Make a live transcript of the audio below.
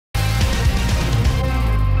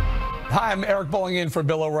Hi, I'm Eric Bowling in for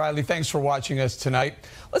Bill O'Reilly. Thanks for watching us tonight.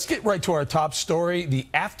 Let's get right to our top story. The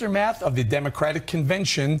aftermath of the Democratic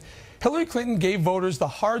convention. Hillary Clinton gave voters the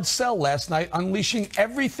hard sell last night, unleashing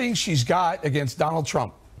everything she's got against Donald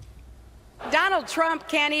Trump. Donald Trump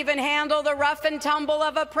can't even handle the rough and tumble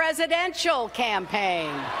of a presidential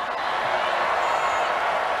campaign.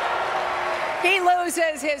 He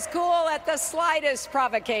loses his cool at the slightest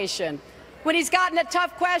provocation. When he's gotten a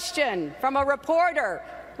tough question from a reporter,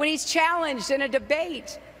 when he's challenged in a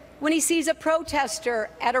debate, when he sees a protester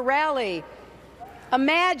at a rally.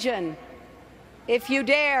 Imagine, if you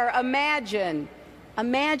dare, imagine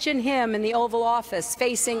him in the Oval Office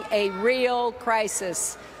facing a real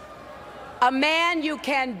crisis. A man you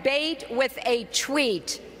can bait with a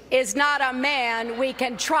tweet is not a man we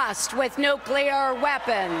can trust with nuclear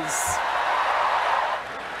weapons.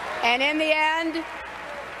 And in the end,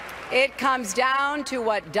 it comes down to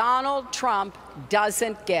what Donald Trump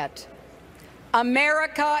doesn't get.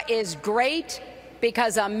 America is great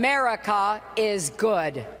because America is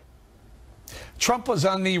good. Trump was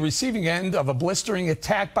on the receiving end of a blistering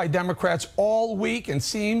attack by Democrats all week and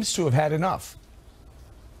seems to have had enough.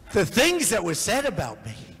 The things that were said about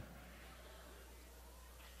me.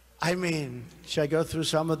 I mean, should I go through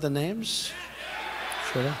some of the names?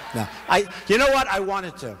 Should I? No. You know what? I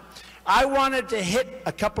wanted to. I wanted to hit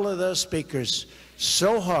a couple of those speakers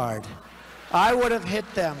so hard, I would have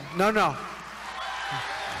hit them. No.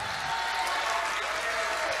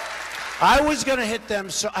 I was going to hit them,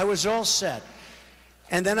 so I was all set.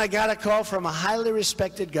 And then I got a call from a highly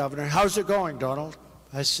respected governor. How's it going, Donald?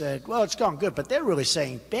 I said, well, it's going good, but they're really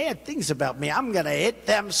saying bad things about me. I'm going to hit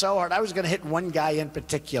them so hard. I was going to hit one guy in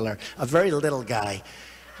particular, a very little guy.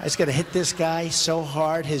 I was going to hit this guy so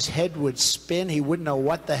hard his head would spin. He wouldn't know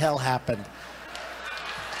what the hell happened.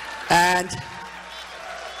 And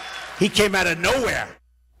he came out of nowhere.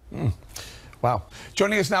 Wow.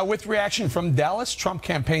 Joining us now with reaction from Dallas, Trump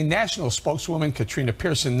campaign national spokeswoman Katrina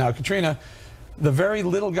Pearson. Now, Katrina, the very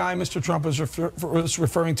little guy Mr. Trump was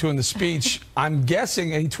referring to in the speech, I'm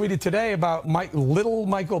guessing he tweeted today about little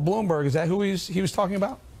Michael Bloomberg. Is that who he was talking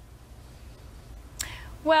about?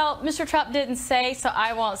 Well, Mr. Trump didn't say, so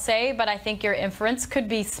I won't say, but I think your inference could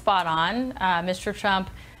be spot on. Mr.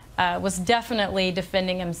 Trump was definitely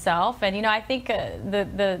defending himself. And, you know, I think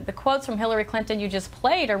the quotes from Hillary Clinton you just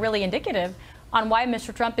played are really indicative on why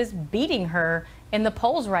Mr. Trump is beating her in the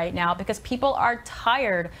polls right now, because people are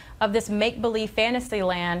tired of this make-believe fantasy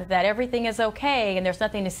land that everything is okay and there's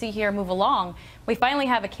nothing to see here, move along. We finally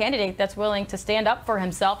have a candidate that's willing to stand up for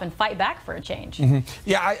himself and fight back for a change.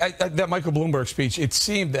 Yeah, that Michael Bloomberg speech, it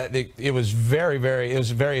seemed that it was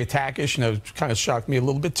very attackish, and it kind of shocked me a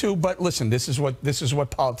little bit too. But listen, this is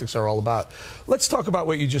what politics are all about. Let's talk about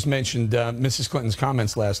what you just mentioned, Mrs. Clinton's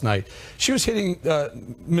comments last night. She was hitting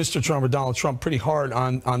Mr. Trump or Donald Trump pretty hard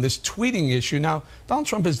on this tweeting issue. Now, Donald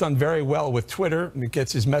Trump has done very well with Twitter, and it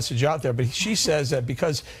gets his message out there. But she says that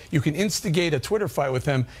because you can instigate a Twitter fight with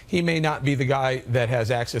him, he may not be the guy that has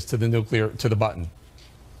access to the button.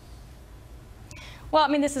 Well, I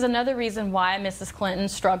mean, this is another reason why Mrs. Clinton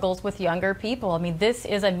struggles with younger people. I mean, this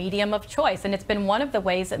is a medium of choice, and it's been one of the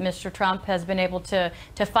ways that Mr. Trump has been able to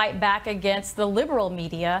fight back against the liberal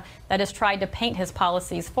media that has tried to paint his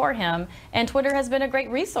policies for him. And Twitter has been a great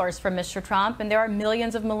resource for Mr. Trump, and there are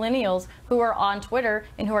millions of millennials who are on Twitter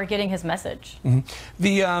and who are getting his message.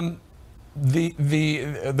 The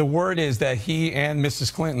word is that he and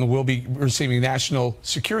Mrs. Clinton will be receiving national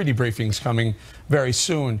security briefings coming very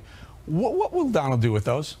soon. What will Donald do with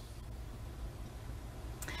those?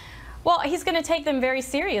 Well, he's going to take them very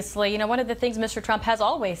seriously. You know, one of the things Mr. Trump has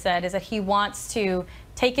always said is that he wants to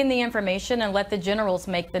take in the information and let the generals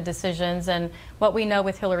make the decisions. And what we know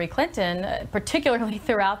with Hillary Clinton, particularly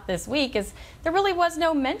throughout this week, is there really was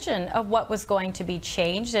no mention of what was going to be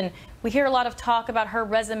changed. And we hear a lot of talk about her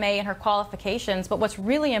resume and her qualifications, but what's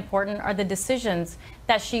really important are the decisions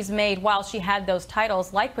that she's made while she had those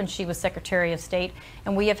titles, like when she was Secretary of State.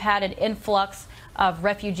 And we have had an influx of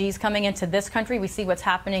refugees coming into this country. We see what's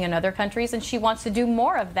happening in other countries, and she wants to do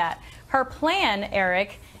more of that. Her plan,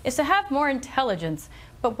 Eric, is to have more intelligence.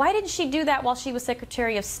 But why didn't she do that while she was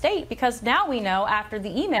Secretary of State? Because now we know, after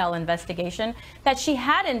the email investigation, that she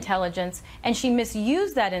had intelligence, and she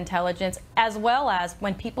misused that intelligence, as well as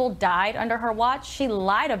when people died under her watch, she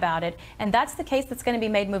lied about it. And that's the case that's going to be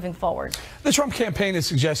made moving forward. The Trump campaign is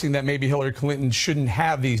suggesting that maybe Hillary Clinton shouldn't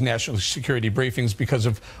have these national security briefings because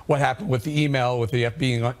of what happened with the email, with the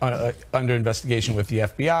being under investigation with the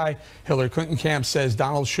FBI. Hillary Clinton camp says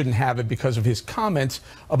Donald shouldn't have it because of his comments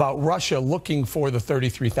about Russia looking for the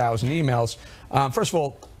 33,000 emails. First of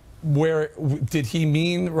all, did he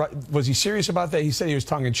mean, was he serious about that? He said he was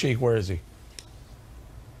tongue-in-cheek. Where is he?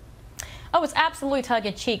 Oh, it's absolutely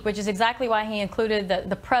tongue-in-cheek, which is exactly why he included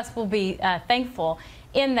the press will be thankful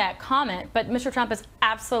in that comment. But Mr. Trump is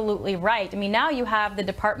absolutely right. I mean, now you have the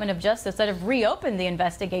Department of Justice that have reopened the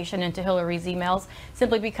investigation into Hillary's emails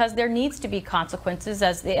simply because there needs to be consequences,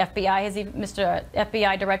 as the FBI has even, Mr.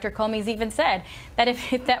 FBI Director Comey's even said that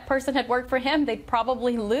if that person had worked for him, they'd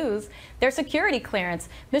probably lose their security clearance.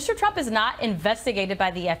 Mr. Trump is not investigated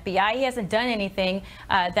by the FBI. He hasn't done anything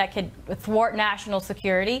that could thwart national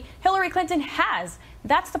security. Hillary Clinton has.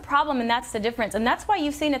 That's the problem, and that's the difference. And that's why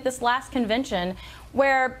you've seen at this last convention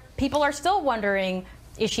where people are still wondering,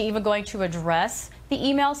 is she even going to address the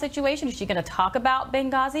email situation? Is she going to talk about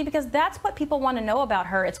Benghazi? Because that's what people want to know about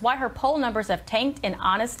her. It's why her poll numbers have tanked in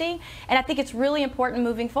honesty, and I think it's really important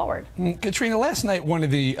moving forward. Katrina, last night, one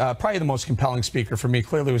of the probably the most compelling speaker for me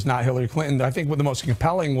clearly was not Hillary Clinton. I think what the most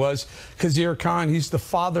compelling was Khizr Khan. He's the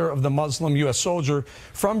father of the Muslim U.S. soldier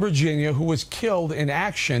from Virginia who was killed in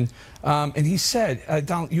action. And he said,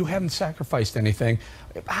 Donald, you haven't sacrificed anything.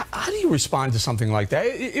 How do you respond to something like that?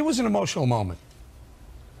 It was an emotional moment.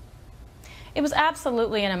 It was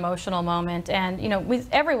absolutely an emotional moment, and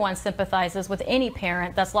everyone sympathizes with any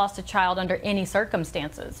parent that's lost a child under any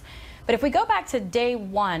circumstances. But if we go back to day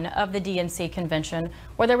one of the DNC convention,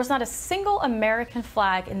 where there was not a single American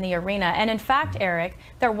flag in the arena, and in fact, Eric,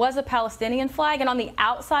 there was a Palestinian flag, and on the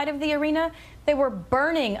outside of the arena, they were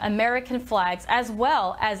burning American flags as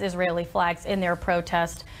well as Israeli flags in their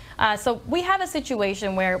protest. So we have a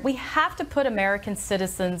situation where we have to put American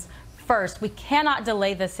citizens first. We cannot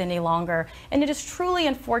delay this any longer. And it is truly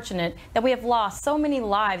unfortunate that we have lost so many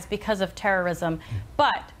lives because of terrorism.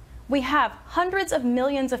 But we have hundreds of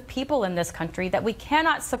millions of people in this country that we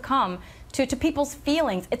cannot succumb to people's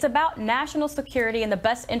feelings. It's about national security and the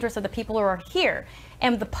best interest of the people who are here.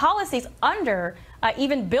 And the policies under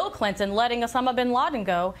even Bill Clinton letting Osama bin Laden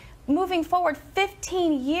go, moving forward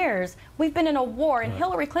 15 years, we've been in a war, and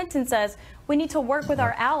Hillary Clinton says we need to work with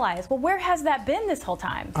our allies. Well, where has that been this whole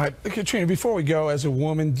time? All right, Katrina, before we go, as a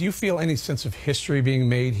woman, do you feel any sense of history being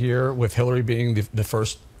made here with Hillary being the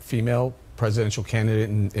first female presidential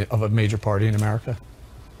candidate of a major party in America?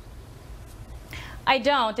 I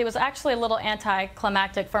don't. It was actually a little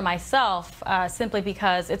anticlimactic for myself, simply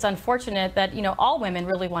because it's unfortunate that, all women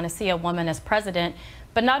really want to see a woman as president,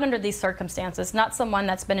 but not under these circumstances, not someone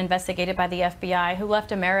that's been investigated by the FBI, who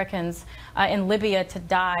left Americans in Libya to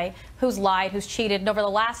die, who's lied, who's cheated, and over the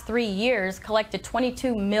last 3 years collected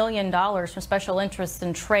 $22 million from special interests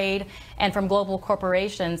in trade and from global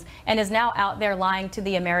corporations, and is now out there lying to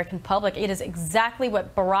the American public. It is exactly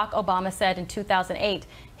what Barack Obama said in 2008.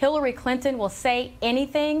 Hillary Clinton will say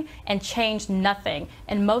anything and change nothing,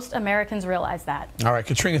 and most Americans realize that. All right,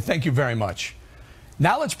 Katrina, thank you very much.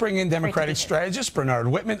 Now let's bring in Democratic strategist Bernard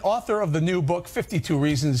Whitman, author of the new book, 52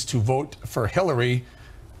 Reasons to Vote for Hillary.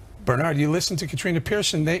 Bernard, you listened to Katrina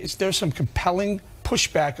Pearson. There's some compelling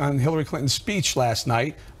pushback on Hillary Clinton's speech last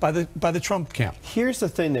night by the Trump camp. Here's the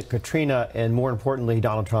thing that Katrina, and more importantly,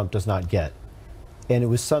 Donald Trump, does not get. And it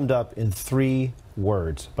was summed up in 3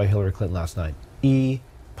 words by Hillary Clinton last night. E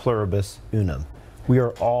pluribus unum. We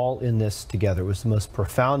are all in this together. It was the most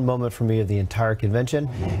profound moment for me of the entire convention.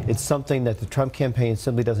 It's something that the Trump campaign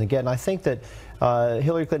simply doesn't get. And I think that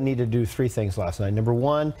Hillary Clinton needed to do 3 things last night. Number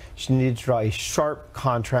 1, she needed to draw a sharp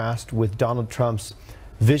contrast with Donald Trump's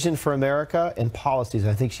vision for America and policies.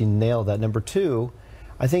 I think she nailed that. Number 2,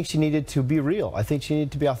 I think she needed to be real. I think she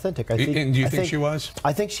needed to be authentic. And do you think she was?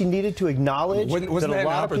 I think she needed to acknowledge wasn't that a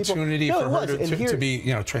lot an opportunity of people, for her to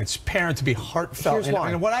be transparent, to be heartfelt.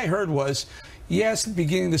 And what I heard was, yes, the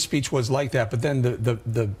beginning of the speech was like that, but then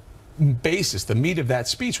the basis, the meat of that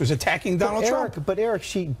speech was attacking Donald Trump. But Eric,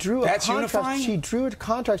 she drew a contrast. Unifying? She drew a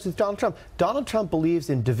contrast with Donald Trump. Donald Trump believes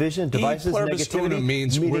in division, divisiveness, negativity.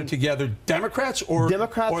 Means we're together, Democrats or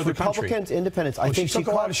Democrats, the Republicans, country? Independents. I think she took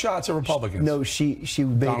a lot of shots at Republicans. No, she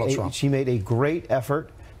made a great effort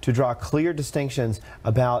to draw clear distinctions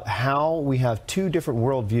about how we have 2 different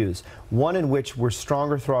worldviews. One in which we're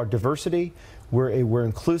stronger through our diversity, we're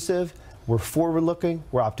inclusive, we're forward-looking,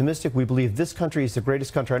 we're optimistic. We believe this country is the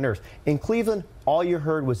greatest country on earth. In Cleveland, all you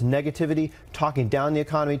heard was negativity, talking down the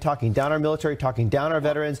economy, talking down our military, talking down our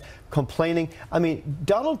veterans, complaining. I mean,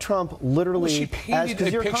 Donald Trump literally, she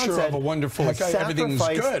painted a picture of a wonderful, everything's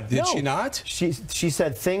good, did she not? She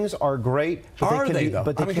said things are great, but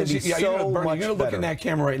they can be so much better. You're going to look in that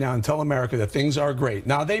camera right now and tell America that things are great.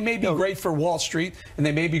 Now, they may be great for Wall Street, and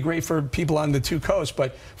they may be great for people on the 2 coasts,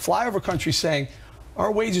 but flyover country saying,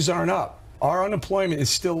 our wages aren't up. Our unemployment is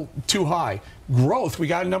still too high. growth, we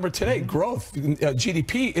got a number today, growth,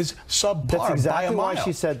 GDP is subpar. That's exactly by a why mile.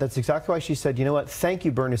 she said. That's exactly why she said. You know what? Thank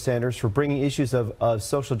you, Bernie Sanders, for bringing issues of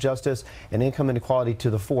social justice and income inequality to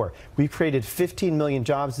the fore. We created 15 million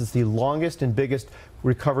jobs. It's the longest and biggest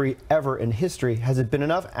recovery ever in history. Has it been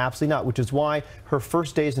enough? Absolutely not, which is why her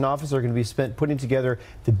first days in office are going to be spent putting together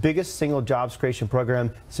the biggest single jobs creation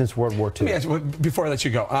program since World War II. Yes, before I let you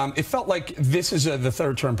go, it felt like this is the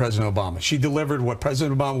third term President Obama. She delivered what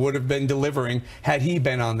President Obama would have been delivering had he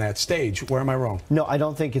been on that stage. Where am I wrong? No, I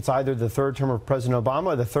don't think it's either the third term of President Obama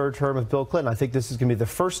or the third term of Bill Clinton. I think this is going to be the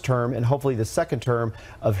first term and hopefully the second term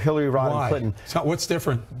of Hillary Rodham Clinton. So what's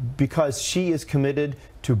different? Because she is committed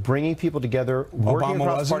to bringing people together, working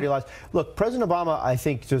across party lines. Look, President Obama, I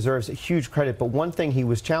think, deserves huge credit, but one thing he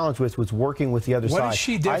was challenged with was working with the other side. What is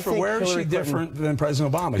she different? Where is she different than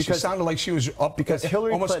President Obama? She sounded like she was up because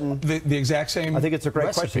Hillary almost Clinton, the exact same. I think it's a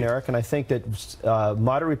great question, Eric, and I think that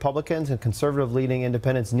moderate Republicans and conservative-leaning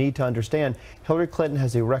independents need to understand Hillary Clinton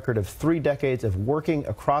has a record of 3 decades of working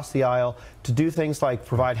across the aisle to do things like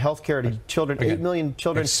provide health care to children, 8 million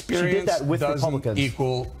children. She did that with Republicans.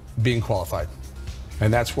 Equal being qualified.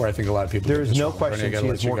 And that's where I think a lot of people. There is no question she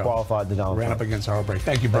is more qualified than Donald Trump. Ran up against our break.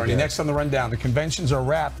 Thank you, Bernie. Next on the rundown, the conventions are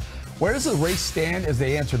wrapped. Where does the race stand as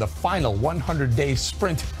they enter the final 100-day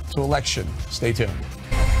sprint to election? Stay tuned.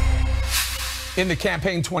 In the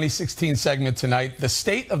Campaign 2016 segment tonight, the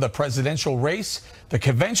state of the presidential race. The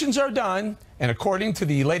conventions are done, and according to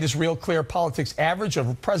the latest Real Clear Politics average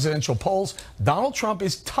of presidential polls, Donald Trump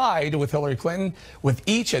is tied with Hillary Clinton, with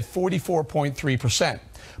each at 44.3%.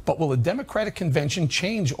 But will the Democratic convention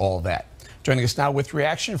change all that? Joining us now with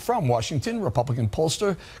reaction from Washington, Republican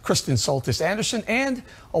pollster Kristen Soltis Anderson, and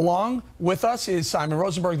along with us is Simon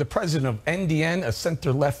Rosenberg, the president of NDN, a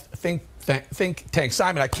center-left think tank.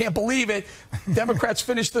 Simon, I can't believe it. Democrats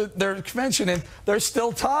finished their convention and they're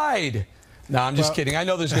still tied. No, I'm just kidding. I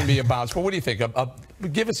know there's going to be a bounce, but what do you think?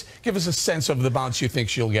 Give us a sense of the bounce you think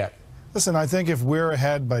she'll get. Listen, I think if we're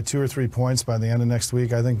ahead by 2 or 3 points by the end of next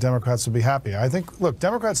week, I think Democrats will be happy. I think, look,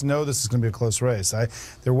 Democrats know this is going to be a close race.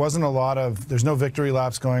 There wasn't there's no victory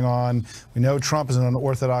laps going on. We know Trump is an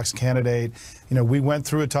unorthodox candidate. You know, we went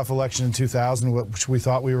through a tough election in 2000, which we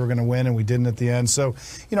thought we were going to win, and we didn't at the end. So,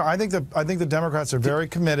 you know, I think the Democrats are very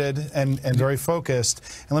committed and very focused.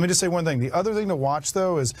 And let me just say one thing. The other thing to watch,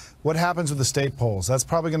 though, is what happens with the state polls. That's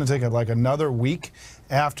probably going to take like another week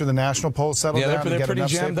after the national polls settle down. Yeah, they're pretty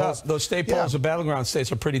jammed up. Polls. Those state polls, the battleground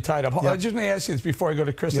states, are pretty tied up. I just may ask you this before I go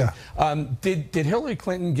to Kristen. Did Hillary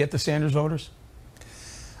Clinton get the Sanders voters?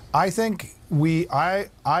 I think I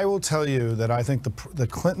will tell you that I think the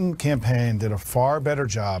Clinton campaign did a far better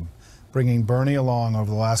job bringing Bernie along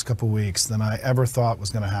over the last couple of weeks than I ever thought was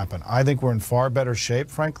going to happen. I think we're in far better shape,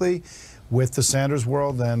 frankly, with the Sanders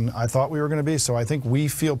world than I thought we were going to be. So I think we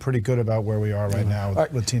feel pretty good about where we are right now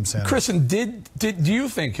with Team Sanders. Kristen, do you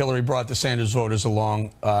think Hillary brought the Sanders voters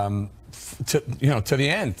along to the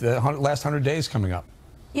end, the last 100 days coming up?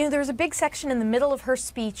 You know, there was a big section in the middle of her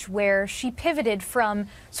speech where she pivoted from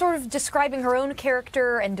sort of describing her own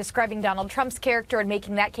character and describing Donald Trump's character and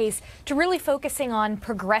making that case to really focusing on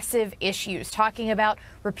progressive issues, talking about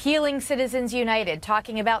repealing Citizens United,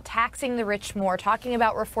 talking about taxing the rich more, talking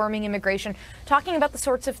about reforming immigration, talking about the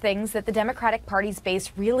sorts of things that the Democratic Party's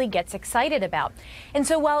base really gets excited about. And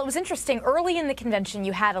so while it was interesting, early in the convention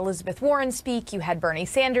you had Elizabeth Warren speak, you had Bernie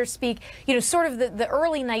Sanders speak, you know, sort of the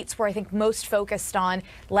early nights where I think most focused on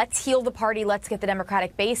let's heal the party, let's get the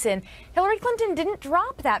Democratic base in. Hillary Clinton didn't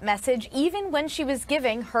drop that message even when she was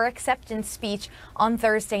giving her acceptance speech on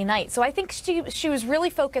Thursday night. So I think she was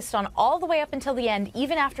really focused on all the way up until the end,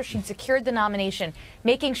 even after she'd secured the nomination,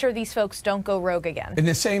 making sure these folks don't go rogue again. In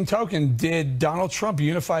the same token, did Donald Trump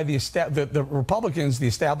unify the Republicans, the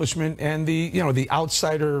establishment, and the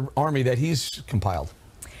outsider army that he's compiled?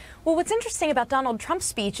 Well, what's interesting about Donald Trump's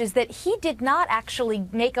speech is that he did not actually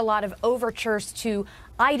make a lot of overtures to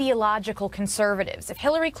ideological conservatives. If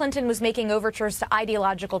Hillary Clinton was making overtures to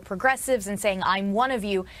ideological progressives and saying, I'm one of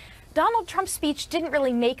you, Donald Trump's speech didn't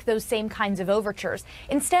really make those same kinds of overtures.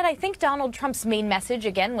 Instead, I think Donald Trump's main message,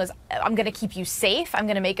 again, was, I'm going to keep you safe. I'm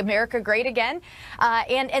going to make America great again.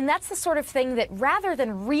 And that's the sort of thing that, rather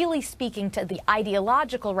than really speaking to the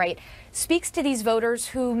ideological right, speaks to these voters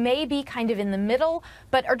who may be kind of in the middle,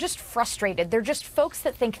 but are just frustrated. They're just folks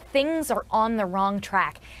that think things are on the wrong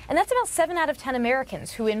track. And that's about 7 out of 10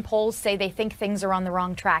 Americans who in polls say they think things are on the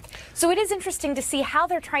wrong track. So it is interesting to see how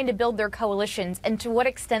they're trying to build their coalitions and to what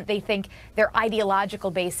extent they think their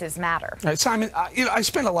ideological bases matter. All right, Simon, I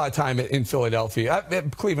spent a lot of time in Philadelphia,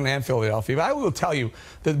 Cleveland and Philadelphia, but I will tell you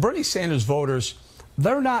that Bernie Sanders voters,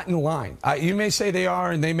 they're not in line. You may say they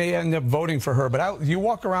are, and they may end up voting for her, but you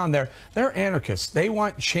walk around there, they're anarchists. They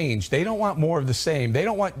want change. They don't want more of the same. They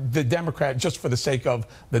don't want the Democrat just for the sake of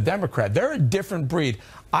the Democrat. They're a different breed.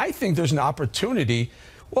 I think there's an opportunity,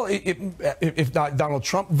 well, if not Donald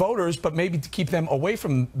Trump voters, but maybe to keep them away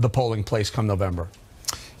from the polling place come November.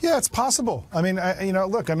 Yeah, it's possible. I mean,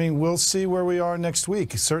 look, we'll see where we are next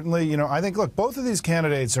week. Certainly, I think, look, both of these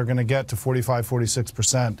candidates are going to get to 45,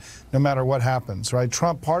 46% no matter what happens, right?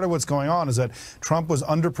 Trump, part of what's going on is that Trump was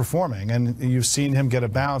underperforming, and you've seen him get a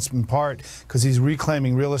bounce in part because he's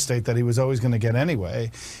reclaiming real estate that he was always going to get anyway.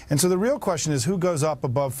 And so the real question is who goes up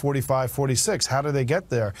above 45, 46? How do they get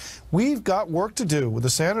there? We've got work to do with the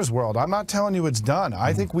Sanders world. I'm not telling you it's done.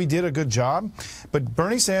 I think we did a good job, but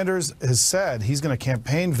Bernie Sanders has said he's going to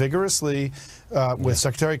campaign vigorously with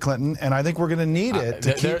Secretary Clinton, and I think we're going to need it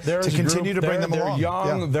to continue to bring them along. They're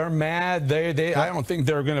young, they're mad. I don't think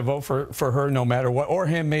they're going to vote for her no matter what, or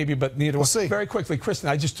him maybe, but neither. We'll see. Very quickly,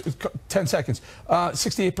 Kristen, 10 seconds.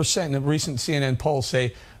 68% in a recent CNN poll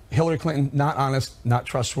say Hillary Clinton not honest, not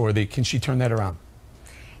trustworthy. Can she turn that around?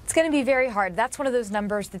 It's going to be very hard. That's one of those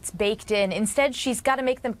numbers that's baked in. Instead, she's got to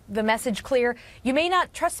make the message clear. You may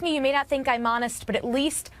not trust me, you may not think I'm honest, but at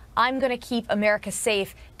least I'm going to keep America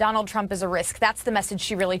safe. Donald Trump is a risk. That's the message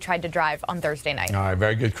she really tried to drive on Thursday night. All right,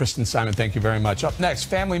 very good. Kristen Simon, thank you very much. Up next,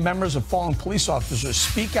 family members of fallen police officers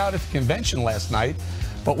speak out at the convention last night.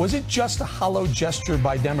 But was it just a hollow gesture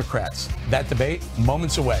by Democrats? That debate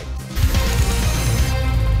moments away.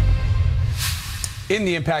 In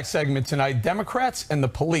the Impact segment tonight, Democrats and the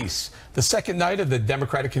police. The second night of the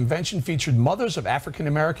Democratic Convention featured mothers of African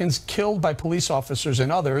Americans killed by police officers and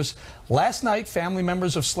others. Last night, family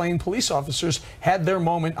members of slain police officers had their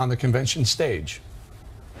moment on the convention stage.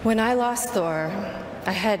 When I lost Thor,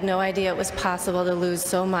 I had no idea it was possible to lose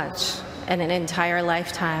so much in an entire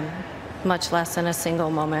lifetime, much less in a single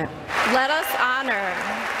moment. Let us honor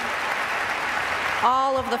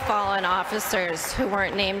all of the fallen officers who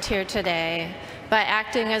weren't named here today by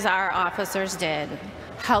acting as our officers did,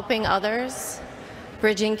 helping others,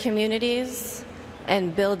 bridging communities,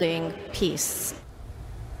 and building peace.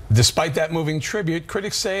 Despite that moving tribute,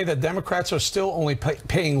 critics say that Democrats are still only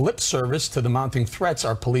paying lip service to the mounting threats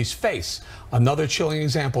our police face. Another chilling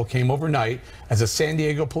example came overnight as a San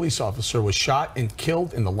Diego police officer was shot and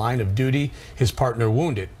killed in the line of duty, his partner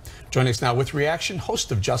wounded. Joining us now with reaction,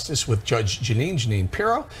 host of Justice with Judge Janine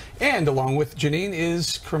Pirro, and along with Janine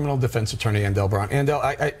is criminal defense attorney Andel Brown. Andel,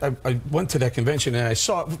 I went to that convention and I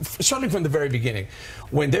saw, starting from the very beginning,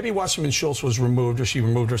 when Debbie Wasserman Schultz was removed, or she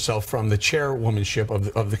removed herself from the chairwomanship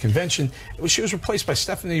of the convention, she was replaced by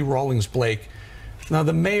Stephanie Rawlings Blake. Now,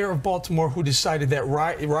 the mayor of Baltimore, who decided that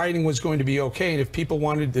rioting was going to be okay, and if people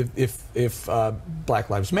wanted, if Black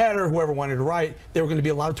Lives Matter, whoever wanted to riot, they were going to be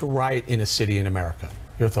allowed to riot in a city in America.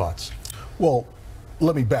 Your thoughts? Well,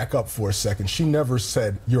 let me back up for a second. She never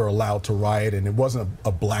said you're allowed to riot, and it wasn't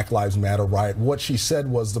a Black Lives Matter riot. What she said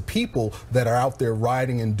was the people that are out there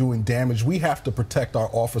rioting and doing damage, we have to protect our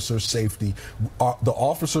officers' safety. The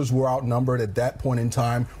officers were outnumbered at that point in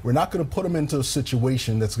time. We're not going to put them into a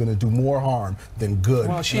situation that's going to do more harm than good.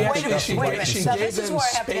 Well, she gave them space to riot. She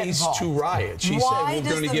said we're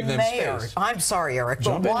going to give them space. I'm sorry, Eric,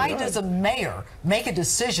 but why does a mayor make a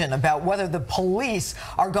decision about whether the police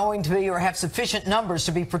are going to be or have sufficient numbers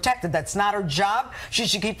to be protected? That's not her job. She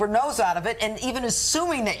should keep her nose out of it. And even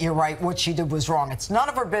assuming that you're right, what she did was wrong. It's none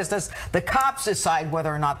of her business. The cops decide whether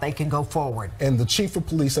or not they can go forward. And the chief of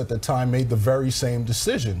police at the time made the very same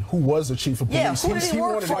decision. Who was the chief of police? Yeah, who did he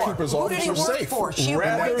work for? Wanted to keep his officers safe.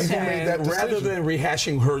 Rather than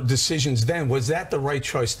rehashing her decisions then, was that the right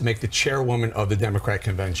choice to make the chairwoman of the Democrat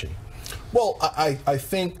convention? Well, I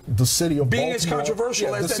think the city of Baltimore... Being as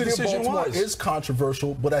controversial as that decision was. is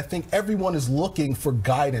controversial, but I think everyone is looking for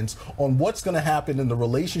guidance on what's going to happen in the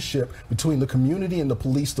relationship between the community and the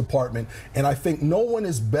police department, and I think no one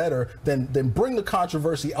is better than bring the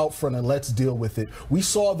controversy out front and let's deal with it. We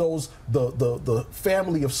saw the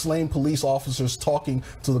family of slain police officers talking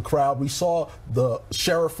to the crowd. We saw the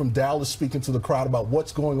sheriff from Dallas speaking to the crowd about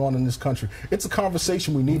what's going on in this country. It's a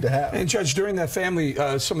conversation we need to have. And Judge, during that family,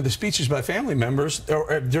 some of the speeches by family members,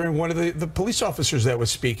 or during one of the police officers that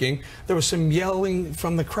was speaking, there was some yelling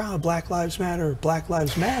from the crowd, Black Lives Matter, Black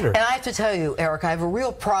Lives Matter. And I have to tell you, Eric, I have a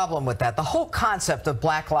real problem with that. The whole concept of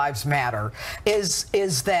Black Lives Matter is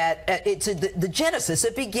that it's the genesis.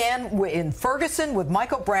 It began in Ferguson with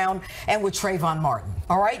Michael Brown and with Trayvon Martin.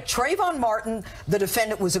 All right, Trayvon Martin, the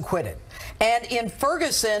defendant, was acquitted. And in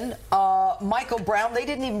Ferguson, Michael Brown, they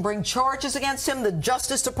didn't even bring charges against him. The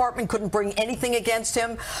Justice Department couldn't bring anything against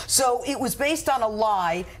him. So it was based on a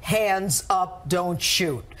lie, hands up, don't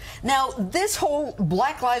shoot. Now, this whole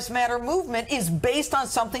Black Lives Matter movement is based on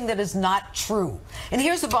something that is not true. And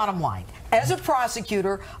here's the bottom line. As a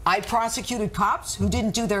prosecutor, I prosecuted cops who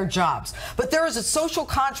didn't do their jobs. But there is a social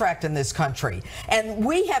contract in this country, and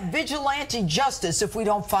we have vigilante justice if we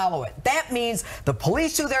don't follow it. That means the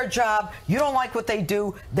police do their job, you don't like what they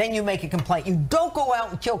do, then you make a complaint. You don't go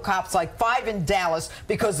out and kill cops like 5 in Dallas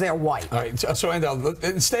because they're white. All right, so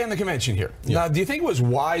Andel, stay on the convention here. Yeah. Now, do you think it was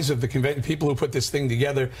wise of the convention, people who put this thing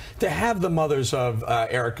together, to have the mothers of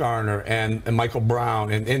Eric Garner and Michael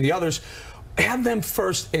Brown and the others, have them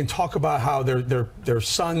first and talk about how their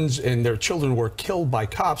sons and their children were killed by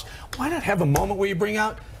cops? Why not have a moment where you bring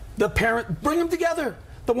out the parent, bring them together?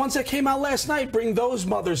 The ones that came out last night, bring those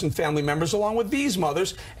mothers and family members along with these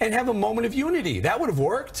mothers and have a moment of unity. That would have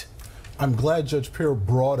worked. I'm glad Judge Pierre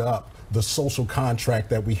brought up the social contract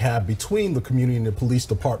that we have between the community and the police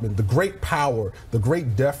department. The great power, the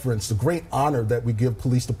great deference, the great honor that we give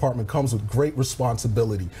police department comes with great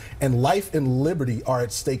responsibility. And life and liberty are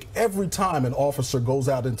at stake every time an officer goes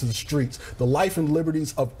out into the streets. The life and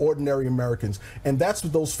liberties of ordinary Americans. And that's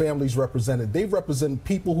what those families represented. They represent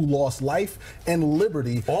people who lost life and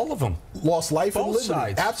liberty. All of them. Lost life both and liberty.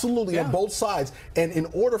 Sides. Absolutely, on both sides. And in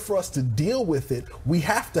order for us to deal with it, we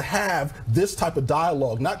have to have this type of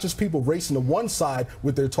dialogue, not just people racing to one side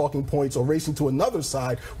with their talking points or racing to another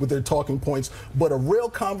side with their talking points, but a real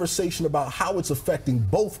conversation about how it's affecting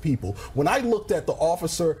both people. When I looked at the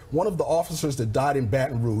officer, one of the officers that died in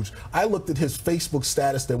Baton Rouge, I looked at his Facebook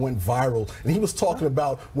status that went viral, and he was talking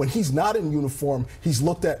about when he's not in uniform, he's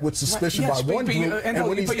looked at with suspicion by one group, and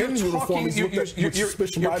when he's in uniform, he's looked at with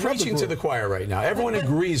suspicion by another group. You're preaching to the choir right now. Everyone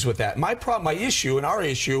agrees with that. My issue, and our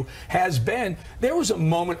issue, has been there was a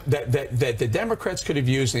moment that the Democrats could have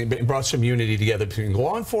used and brought some unity together between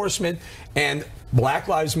law enforcement and Black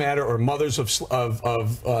Lives Matter or mothers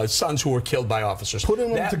of sons who were killed by officers.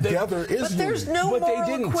 Putting them together is But there's no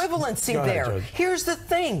moral equivalency there. Here's the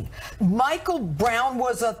thing. Michael Brown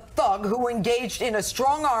was a thug who engaged in a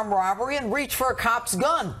strong-arm robbery and reached for a cop's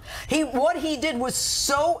gun. What he did was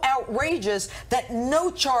so outrageous that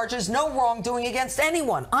no charges, no wrongdoing against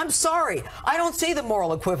anyone. I'm sorry. I don't see the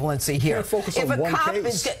moral equivalency here. You can't focus on one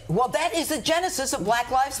case. Well, that is the genesis of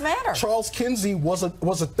Black Lives Matter. Charles Kinsey was a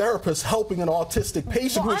therapist helping an autistic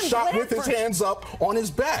patient who was shot with his hands up on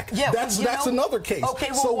his back. Yeah, that's another case. Okay,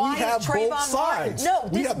 well, so we have both sides. No,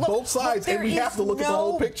 we have both sides, and we have to look at the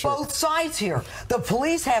whole picture. Both sides here. The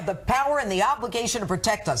police have the power and the obligation to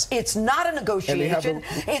protect us. It's not a negotiation.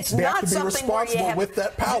 It's not something where you have with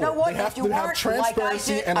that power. You know what? They have to have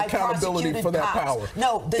transparency and accountability for that power.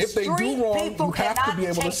 No, the if they do wrong, people you have to be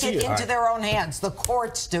able to see it. Into their own hands. The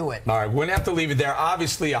courts do it. All right, we're going to have to leave it there.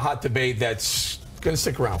 Obviously, a hot debate that's going to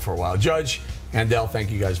stick around for a while. Judge Andel,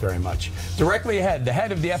 thank you guys very much. Directly ahead, the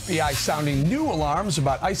head of the FBI sounding new alarms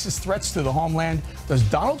about ISIS threats to the homeland. Does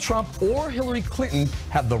Donald Trump or Hillary Clinton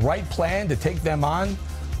have the right plan to take them on?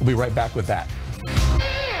 We'll be right back with that.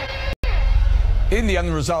 In the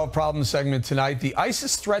Unresolved Problems segment tonight, the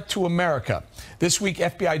ISIS threat to America. This week,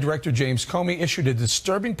 FBI Director James Comey issued a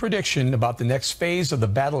disturbing prediction about the next phase of the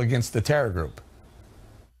battle against the terror group.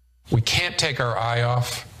 We can't take our eye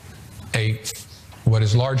off what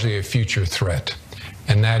is largely a future threat,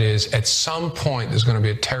 and that is at some point there's going to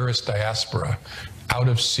be a terrorist diaspora out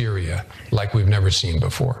of Syria like we've never seen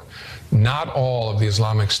before. Not all of the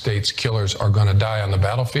Islamic State's killers are going to die on the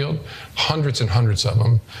battlefield. Hundreds and hundreds of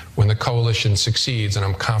them when the coalition succeeds, and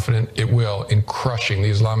I'm confident it will, in crushing the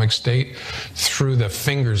Islamic State. Through the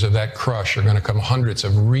fingers of that crush are going to come hundreds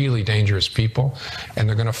of really dangerous people, and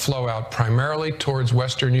they're going to flow out primarily towards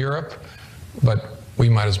Western Europe, but we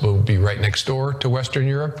might as well be right next door to Western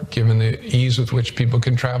Europe, given the ease with which people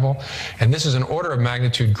can travel. And this is an order of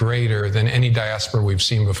magnitude greater than any diaspora we've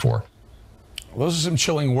seen before. Well, those are some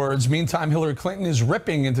chilling words. Meantime, Hillary Clinton is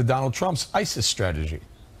ripping into Donald Trump's ISIS strategy.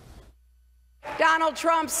 Donald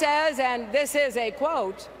Trump says, and this is a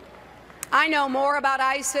quote, "I know more about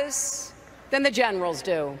ISIS than the generals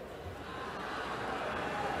do."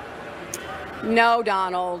 No,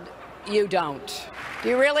 Donald, you don't. Do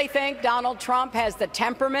you really think Donald Trump has the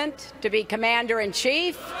temperament to be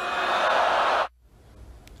commander-in-chief?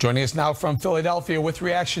 Joining us now from Philadelphia with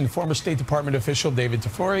reaction, former State Department official David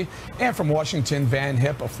Tafuri, and from Washington, Van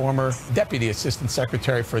Hipp, a former Deputy Assistant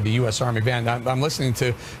Secretary for the U.S. Army. Van, I'm listening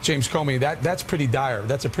to James Comey. That's pretty dire.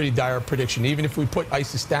 That's a pretty dire prediction. Even if we put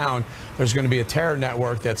ISIS down, there's going to be a terror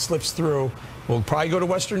network that slips through We'll probably go to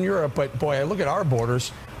Western Europe, but boy, I look at our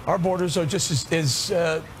borders. Our borders are just as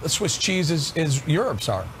Swiss cheese as Europe's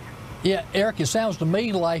are. Yeah, Eric, it sounds to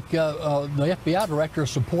me like the FBI director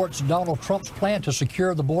supports Donald Trump's plan to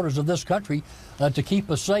secure the borders of this country to keep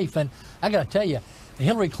us safe. And I got to tell you,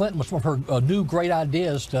 Hillary Clinton was one of her new great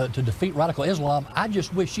ideas to defeat radical Islam. I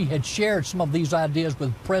just wish she had shared some of these ideas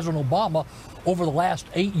with President Obama over the last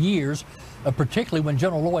 8 years, particularly when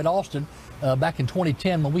General Lloyd Austin, back in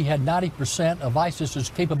 2010, when we had 90% of ISIS's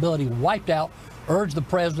capability wiped out, urged the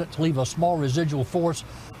president to leave a small residual force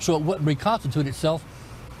so it wouldn't reconstitute itself.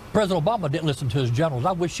 President Obama didn't listen to his generals.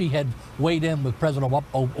 I wish he had weighed in with President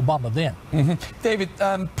Obama then. David,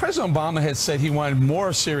 President Obama has said he wanted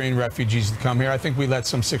more Syrian refugees to come here. I think we let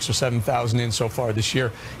some 6,000 or 7,000 in so far this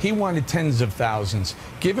year. He wanted tens of thousands.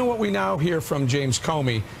 Given what we now hear from James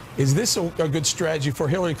Comey, is this a good strategy for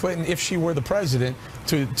Hillary Clinton, if she were the president,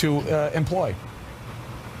 to employ?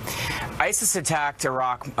 ISIS attacked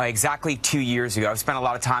Iraq exactly 2 years ago. I've spent a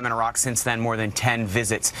lot of time in Iraq since then, more than 10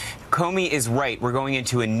 visits. Comey is right. We're going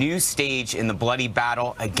into a new stage in the bloody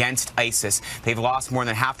battle against ISIS. They've lost more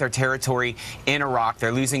than half their territory in Iraq.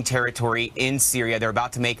 They're losing territory in Syria. They're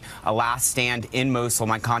about to make a last stand in Mosul.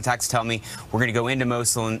 My contacts tell me we're going to go into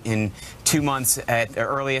Mosul in 2 months at the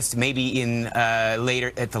earliest, maybe in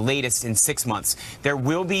later at the latest in 6 months. There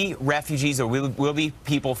will be refugees, or will be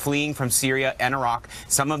people fleeing from Syria and Iraq.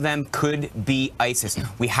 Some of them could be ISIS.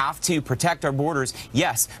 We have to protect our borders,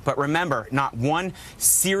 yes, but remember, not one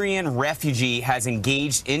Syrian refugee has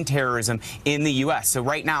engaged in terrorism in the U.S. So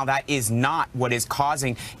right now, that is not what is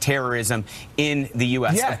causing terrorism in the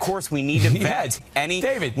U.S. Yet. Of course, we need to vet any.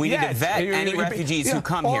 David, we need to vet any refugees who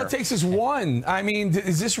come here. All it takes is one. I mean,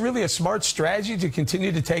 is this really a smart strategy to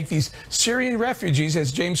continue to take these Syrian refugees,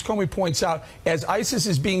 as James Comey points out, as ISIS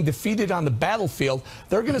is being defeated on the battlefield?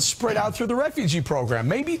 They're going to spread out through the refugee program.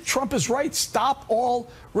 Maybe Trump is right. Stop all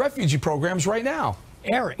refugee programs right now.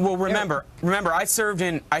 Eric. Well, remember, I served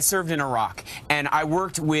in Iraq, and I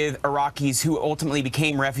worked with Iraqis who ultimately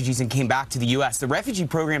became refugees and came back to the U.S. The refugee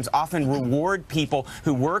programs often reward people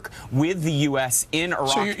who work with the U.S. in Iraq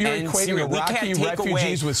so you're and equating Syria. Iraqi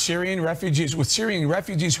refugees with Syrian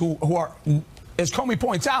refugees who are, as Comey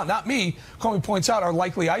points out, not me, Comey points out, are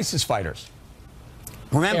likely ISIS fighters.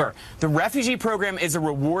 Remember, the refugee program is a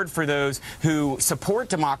reward for those who support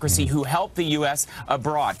democracy, who help the U.S.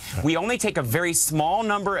 abroad. We only take a very small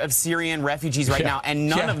number of Syrian refugees right now, and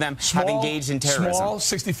none of them have engaged in terrorism. Small,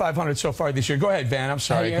 6,500 so far this year. Go ahead, Van. I'm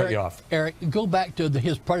sorry I cut you off. Eric, go back to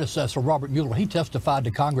his predecessor, Robert Mueller. He testified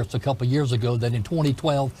to Congress a couple of years ago that in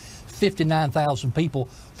 2012, 59,000 people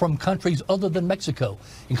from countries other than Mexico,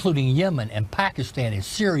 including Yemen and Pakistan and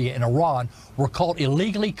Syria and Iran, were caught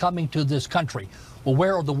illegally coming to this country. Well,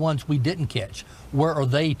 where are the ones we didn't catch? Where are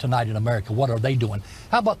they tonight in America? What are they doing?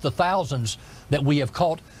 How about the thousands that we have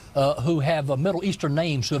caught who have Middle Eastern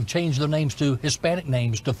names, who have changed their names to Hispanic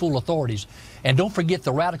names to fool authorities? And don't forget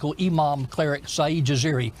the radical Imam cleric Saeed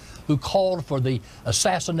Jaziri, who called for the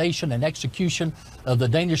assassination and execution of the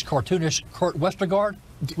Danish cartoonist Kurt Westergaard.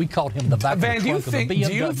 We called him the back of the trunk of the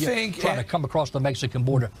BMW trying to come across the Mexican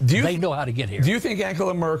border. They know how to get here. Do you think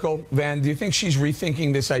Angela Merkel, Van, do you think she's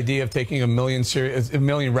rethinking this idea of taking a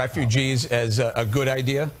million refugees as a good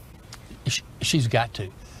idea? She's got to.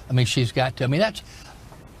 I mean, she's got to. I mean, that's,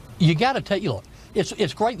 you got to take, look,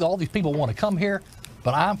 it's great that all these people want to come here,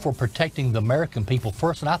 but I'm for protecting the American people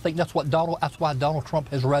first, and I think that's why Donald Trump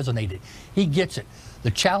has resonated. He gets it. The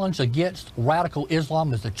challenge against radical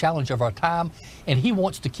Islam is the challenge of our time, and he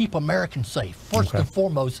wants to keep Americans safe. First and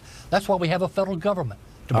foremost, that's why we have a federal government,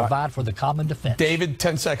 to provide for the common defense. David,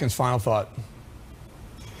 10 seconds, final thought.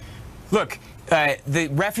 Look, the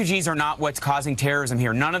refugees are not what's causing terrorism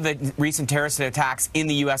here. None of the recent terrorist attacks in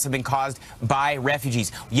the U.S. have been caused by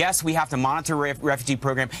refugees. Yes, we have to monitor refugee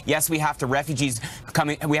program. Yes, we have to vet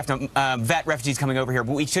refugees coming over here.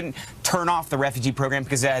 But we shouldn't turn off the refugee program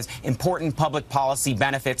because it has important public policy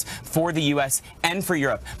benefits for the U.S. and for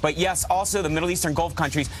Europe. But yes, also the Middle Eastern Gulf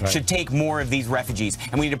countries should take more of these refugees,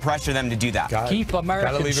 and we need to pressure them to do that. Keep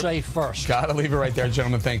Americans safe first. Got to leave it right there,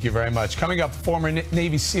 gentlemen. Thank you very much. Coming up, former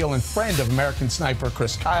Navy SEAL and friend of American sniper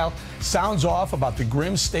Chris Kyle sounds off about the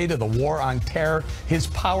grim state of the war on terror. His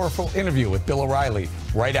powerful interview with Bill O'Reilly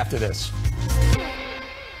right after this.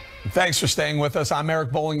 Thanks for staying with us. I'm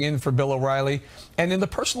Eric Bowling in for Bill O'Reilly. And in the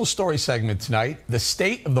personal story segment tonight, the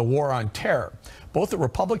state of the war on terror. Both the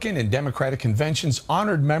Republican and Democratic conventions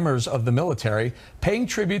honored members of the military, paying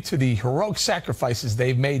tribute to the heroic sacrifices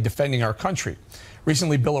they've made defending our country.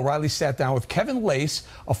 Recently, Bill O'Reilly sat down with Kevin Lace,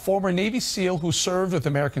 a former Navy SEAL who served with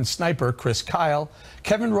American sniper Chris Kyle.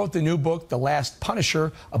 Kevin wrote the new book, The Last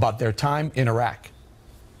Punisher, about their time in Iraq.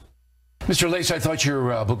 Mr. Lace, I thought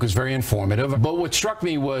your book was very informative, but what struck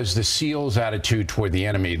me was the SEAL's attitude toward the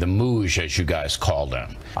enemy, the Mouge, as you guys called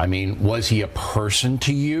him. I mean, was he a person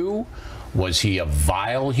to you? Was he a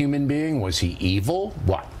vile human being? Was he evil?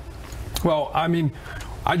 What? Well, I mean,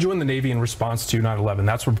 I joined the Navy in response to 9/11.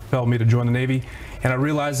 That's what propelled me to join the Navy. And I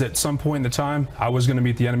realized at some point in the time I was going to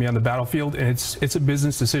meet the enemy on the battlefield, and it's a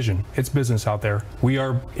business decision. It's business out there. We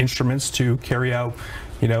are instruments to carry out,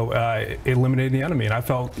 eliminating the enemy, and I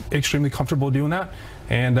felt extremely comfortable doing that.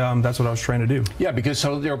 And that's what I was trying to do. Yeah, because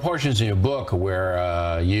so there are portions in your book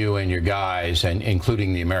where you and your guys, and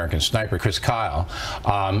including the American sniper, Chris Kyle,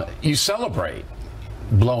 you celebrate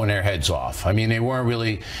blowing their heads off. I mean,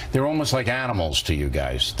 they're almost like animals to you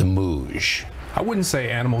guys, the Mouge. I wouldn't say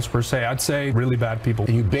animals per se. I'd say really bad people.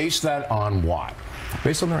 And you base that on what?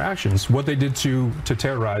 Based on their actions, what they did to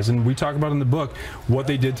terrorize. And we talk about in the book what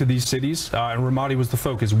they did to these cities, and Ramadi was the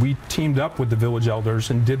focus. We teamed up with the village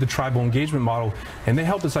elders and did the tribal engagement model, and they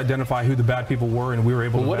helped us identify who the bad people were, and we were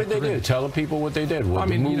able to... What did they do? Tell the people what they did. What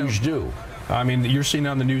did the Mouge do? I mean, you're seeing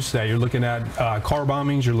on the news today, you're looking at car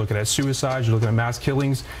bombings, you're looking at suicides, you're looking at mass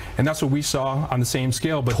killings, and that's what we saw on the same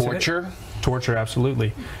scale. But torture? Torture,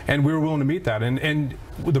 absolutely. And we were willing to meet that. And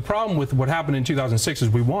the problem with what happened in 2006 is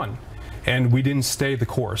we won. And we didn't stay the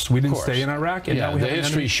course. We didn't stay in Iraq. And yeah, the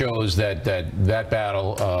history shows that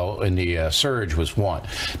battle in the surge was won.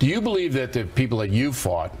 Do you believe that the people that you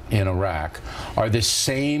fought in Iraq are the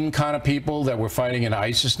same kind of people that were fighting in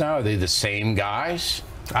ISIS now? Are they the same guys?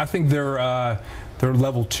 I think they're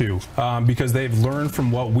level 2 because they've learned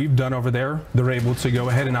from what we've done over there. They're able to go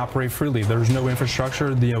ahead and operate freely. There's no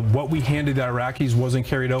infrastructure. What we handed the Iraqis wasn't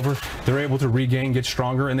carried over. They're able to regain, get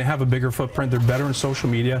stronger, and they have a bigger footprint. They're better in social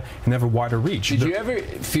media and they have a wider reach. Did you ever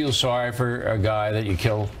feel sorry for a guy that you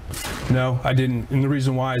killed? No, I didn't. And the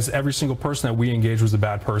reason why is every single person that we engaged was a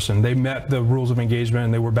bad person. They met the rules of engagement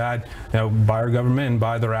and they were bad by our government and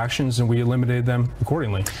by their actions, and we eliminated them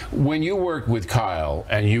accordingly. When you worked with Kyle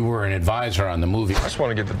and you were an advisor on the movie, I just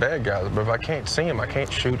want to get the bad guys, but if I can't see him, I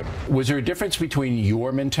can't shoot him. Was there a difference between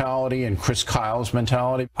your mentality and Chris Kyle's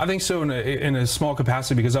mentality? I think so in a small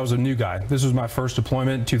capacity because I was a new guy. This was my first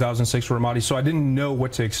deployment in 2006 for Ramadi, so I didn't know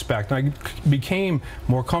what to expect. And I became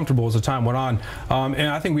more comfortable as the time went on. And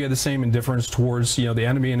I think we had the same indifference towards the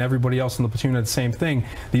enemy, and everybody else in the platoon had the same thing.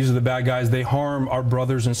 These are the bad guys. They harm our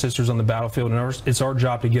brothers and sisters on the battlefield, and it's our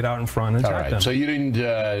job to get out in front and attack them. So you didn't,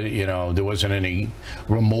 there wasn't any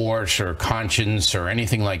remorse or conscience or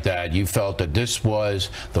anything like that. You felt that this was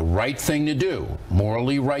the right thing to do,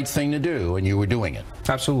 morally right thing to do, and you were doing it.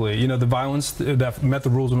 Absolutely. The violence that met the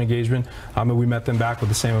rules of engagement, and we met them back with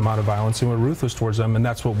the same amount of violence, and we're ruthless towards them, and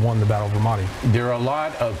that's what won the Battle of Ramadi. There are a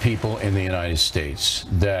lot of people in the United States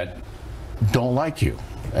that don't like you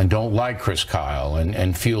and don't like Chris Kyle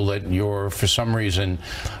and feel that you're, for some reason,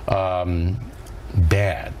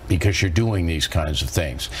 bad because you're doing these kinds of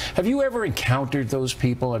things. Have you ever encountered those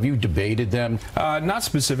people? Have you debated them? Not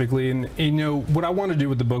specifically. And what I want to do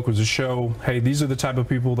with the book was to show, hey, these are the type of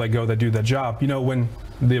people that do that job. When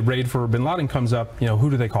the raid for bin Laden comes up, who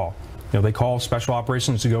do they call? They call special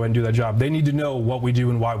operations to go and do that job. They need to know what we do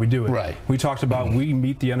and why we do it. Right. We talked about we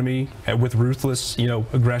meet the enemy with ruthless,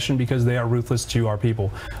 aggression because they are ruthless to our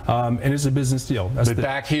people. And it's a business deal. But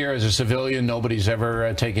back here as a civilian, nobody's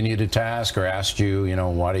ever taken you to task or asked you,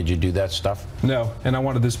 why did you do that stuff? No. And I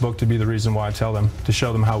wanted this book to be the reason why I tell them, to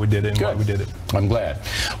show them how we did it and why we did it. I'm glad.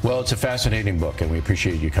 Well, it's a fascinating book, and we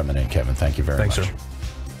appreciate you coming in, Kevin. Thank you very much. Thanks, sir.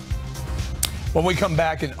 When we come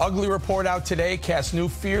back, an ugly report out today casts new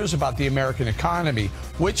fears about the American economy.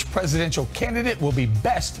 Which presidential candidate will be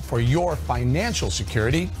best for your financial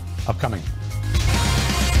security? Upcoming.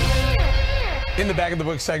 In the Back of the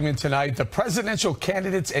Book segment tonight, the presidential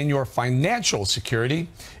candidates and your financial security.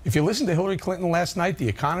 If you listened to Hillary Clinton last night, the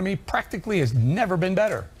economy practically has never been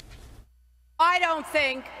better. I don't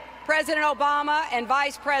think President Obama and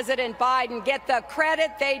Vice President Biden get the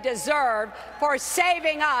credit they deserve for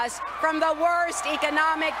saving us from the worst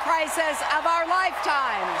economic crisis of our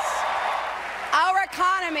lifetimes. Our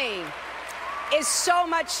economy is so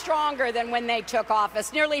much stronger than when they took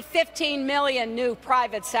office. Nearly 15 million new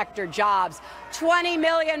private sector jobs, 20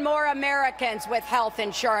 million more Americans with health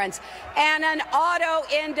insurance, and an auto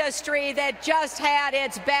industry that just had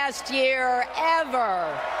its best year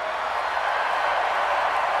ever.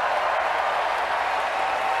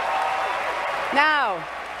 Now,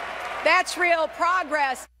 that's real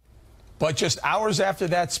progress. But just hours after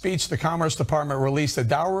that speech, the Commerce Department released a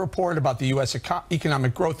dour report about the U.S.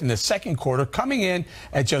 economic growth in the second quarter, coming in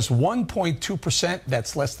at just 1.2%.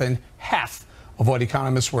 That's less than half of what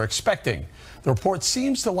economists were expecting. The report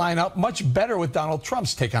seems to line up much better with Donald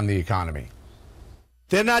Trump's take on the economy.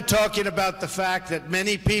 They're not talking about the fact that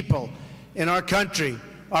many people in our country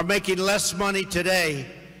are making less money today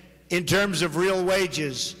in terms of real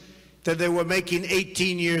wages than they were making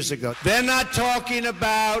 18 years ago. They're not talking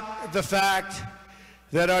about the fact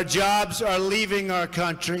that our jobs are leaving our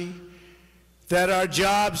country, that our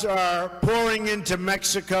jobs are pouring into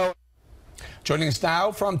Mexico. Joining us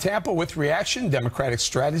now from Tampa with reaction, Democratic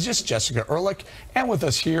strategist Jessica Ehrlich, and with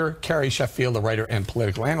us here, Carrie Sheffield, a writer and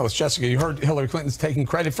political analyst. Jessica, you heard Hillary Clinton's taking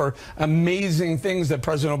credit for amazing things that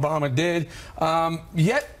President Obama did,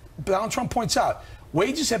 yet Donald Trump points out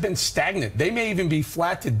wages have been stagnant. They may even be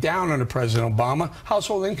flat to down under President Obama.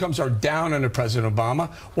 Household incomes are down under President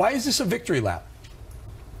Obama. Why is this a victory lap?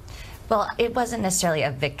 Well, it wasn't necessarily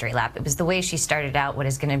a victory lap. It was the way she started out what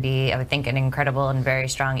is going to be, I would think, an incredible and very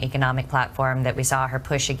strong economic platform that we saw her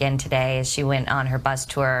push again today as she went on her bus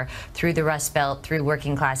tour through the Rust Belt, through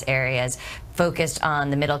working class areas, focused on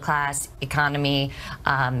the middle class economy,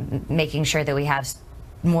 making sure that we have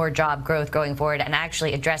more job growth going forward, and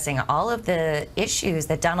actually addressing all of the issues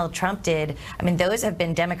that Donald Trump did. I mean, those have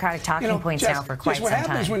been Democratic talking points now for quite some time. What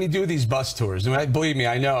happens when you do these bus tours, and believe me,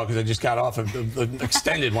 I know, because I just got off of the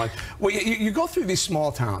extended one. Well, you go through these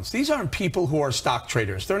small towns. These aren't people who are stock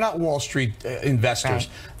traders. They're not Wall Street investors. Right.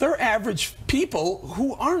 They're average people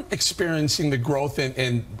who aren't experiencing the growth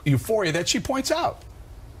and euphoria that she points out.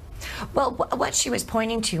 Well, what she was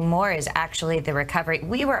pointing to more is actually the recovery.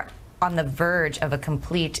 We were on the verge of a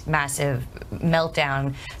complete massive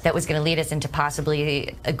meltdown that was going to lead us into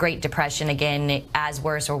possibly a Great Depression again, as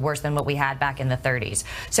worse or worse than what we had back in the 30s.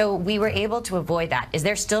 So we were able to avoid that. Is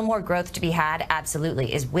there still more growth to be had?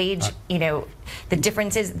 Absolutely. Is wage, the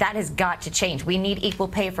differences, that has got to change. We need equal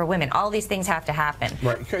pay for women. All these things have to happen.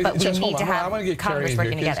 Right. But we need to have Congress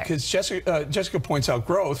working together. Because Jessica points out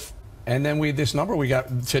growth, and then this number we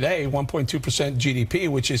got today, 1.2% GDP,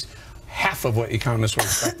 which is half of what economists were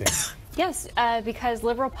expecting. Yes, because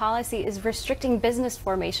liberal policy is restricting business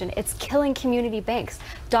formation. It's killing community banks.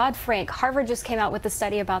 Dodd-Frank, Harvard just came out with a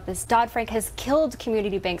study about this. Dodd-Frank has killed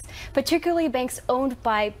community banks, particularly banks owned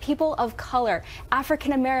by people of color,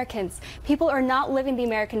 African Americans. People are not living the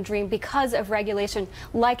American dream because of regulation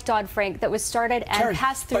like Dodd-Frank that was started and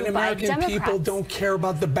passed through by Democrats. But American people don't care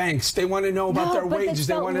about the banks. They want to know about their wages.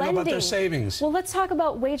 They want to know about their savings. Well, let's talk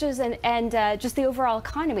about wages and just the overall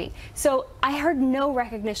economy. So I heard no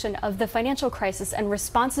recognition of the financial crisis and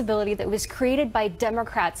responsibility that was created by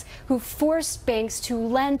Democrats who forced banks to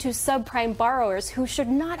lend to subprime borrowers who should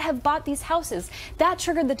not have bought these houses. That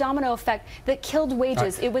triggered the domino effect that killed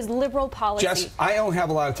wages. It was liberal policy. Jess, I don't have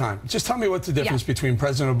a lot of time. Just tell me what's the difference between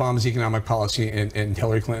President Obama's economic policy and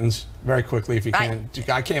Hillary Clinton's, very quickly, if you can.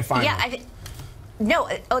 I can't find it. No,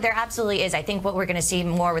 there absolutely is. I think what we're going to see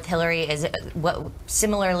more with Hillary is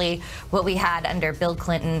similarly what we had under Bill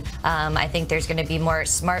Clinton. I think there's going to be more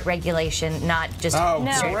smart regulation, not just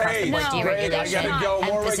deregulation. I got to go.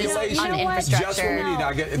 More regulation. On infrastructure. Just what we need.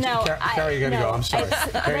 Carrie, you got to go. I'm sorry.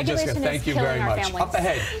 Carrie, Jessica, thank you very much. Up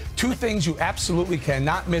ahead, two things you absolutely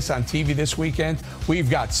cannot miss on TV this weekend. We've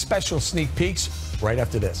got special sneak peeks right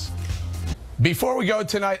after this. Before we go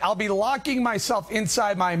tonight, I'll be locking myself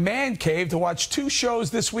inside my man cave to watch two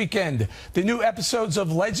shows this weekend. The new episodes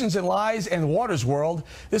of Legends and Lies and Water's World.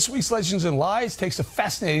 This week's Legends and Lies takes a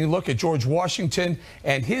fascinating look at George Washington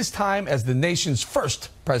and his time as the nation's first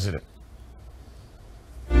president.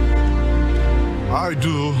 I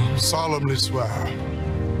do solemnly swear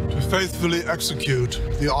to faithfully execute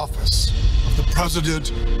the office of the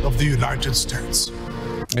President of the United States.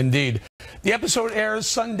 Indeed. The episode airs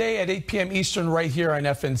Sunday at 8 p.m. Eastern right here on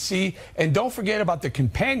FNC. And don't forget about the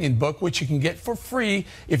companion book, which you can get for free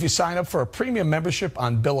if you sign up for a premium membership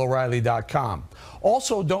on BillO'Reilly.com.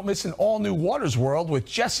 Also, don't miss an all-new Water's World with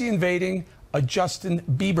Jesse invading a Justin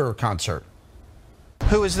Bieber concert.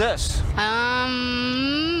 Who is this?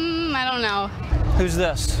 I don't know. Who's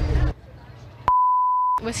this?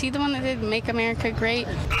 Was he the one that did Make America Great?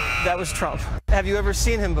 That was Trump. Have you ever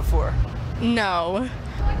seen him before? No.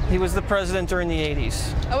 He was the president during the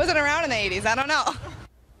 80s. I wasn't around in the 80s. I don't know.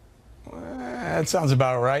 That sounds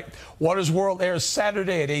about right. Water's World airs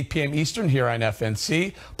Saturday at 8 p.m. Eastern here on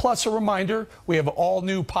FNC. Plus, a reminder, we have an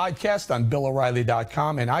all-new podcast on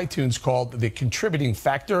BillO'Reilly.com and iTunes called The Contributing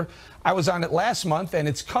Factor. I was on it last month, and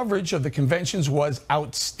its coverage of the conventions was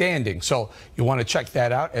outstanding. So you want to check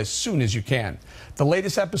that out as soon as you can. The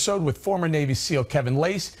latest episode with former Navy SEAL Kevin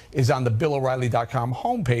Lace is on the BillO'Reilly.com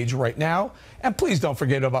homepage right now. And please don't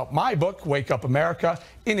forget about my book, Wake Up America.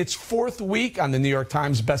 In its 4th week on the New York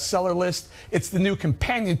Times bestseller list, it's the new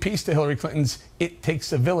companion piece to Hillary Clinton's It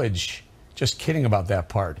Takes a Village. Just kidding about that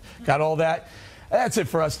part. Got all that? That's it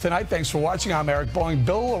for us tonight. Thanks for watching. I'm Eric Boeing.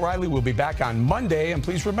 Bill O'Reilly will be back on Monday. And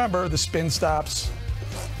please remember, the spin stops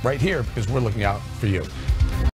right here because we're looking out for you.